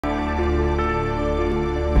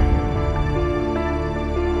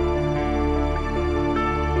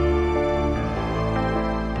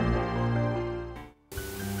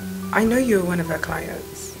I know you're one of her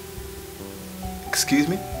clients. Excuse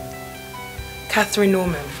me? Catherine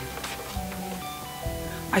Norman.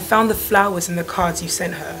 I found the flowers and the cards you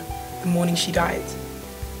sent her the morning she died.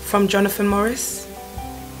 From Jonathan Morris.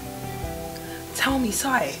 Tell me,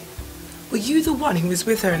 Sai, were you the one who was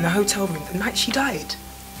with her in the hotel room the night she died?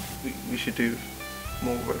 We should do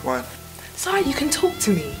more red wine. Sai, you can talk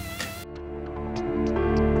to me.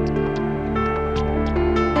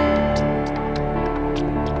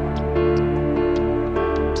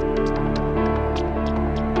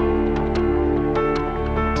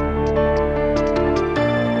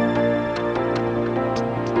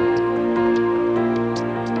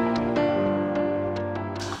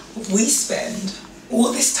 We spend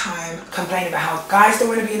all this time complaining about how guys don't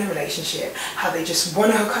want to be in a relationship, how they just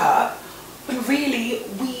want to hook up, when really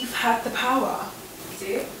we've had the power.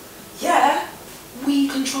 Do? Yeah, we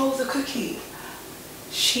control the cookie.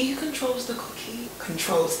 She controls the cookie,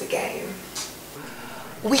 controls the game.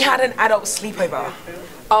 We had an adult sleepover.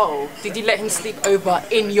 Oh, did you let him sleep over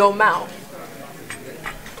in your mouth?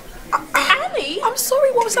 Annie? I'm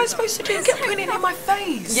sorry, what was I supposed to do? Get putting it in my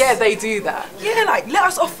face. Yeah, they do that. Yeah, like, let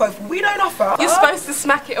us offer. If we don't offer. You're supposed to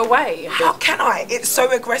smack it away. How can I? It's so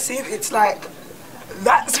aggressive. It's like,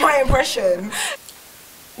 that's my impression.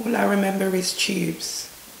 All I remember is tubes,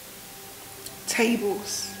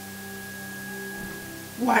 tables,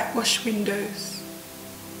 whitewashed windows,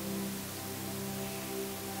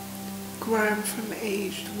 grime from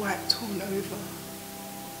aged wiped all over.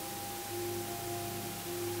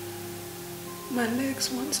 My legs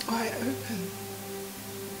once wide open,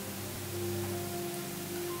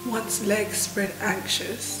 once legs spread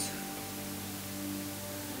anxious,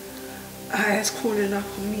 eyes crawling up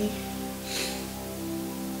on me,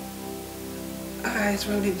 eyes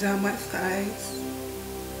rolling down my thighs.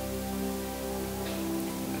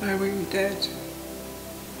 I were you dead?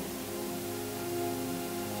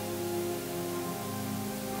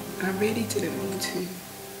 I really didn't mean to.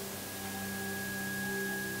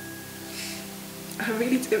 I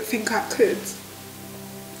really didn't think I could.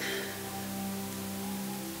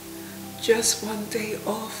 Just one day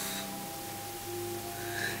off.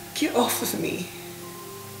 Get off of me.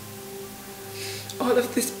 All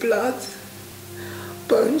of this blood,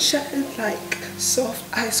 bone shattered like soft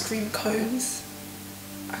ice cream cones.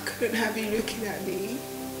 I couldn't have you looking at me.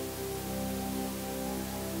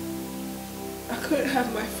 I couldn't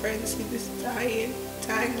have my friends see this dying,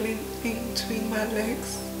 dangling thing between my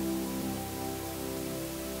legs.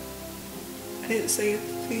 I didn't say a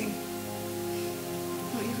thing,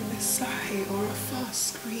 not even a sigh or a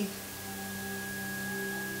fast scream.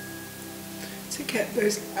 To get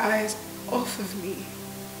those eyes off of me,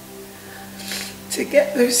 to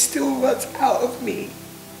get those still runs out of me.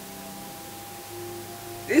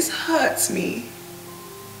 This hurts me.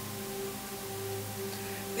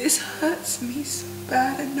 This hurts me so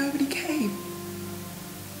bad and nobody came.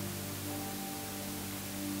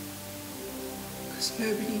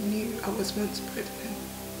 Nobody knew I was once pregnant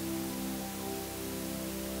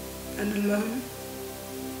and alone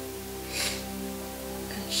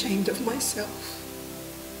and ashamed of myself.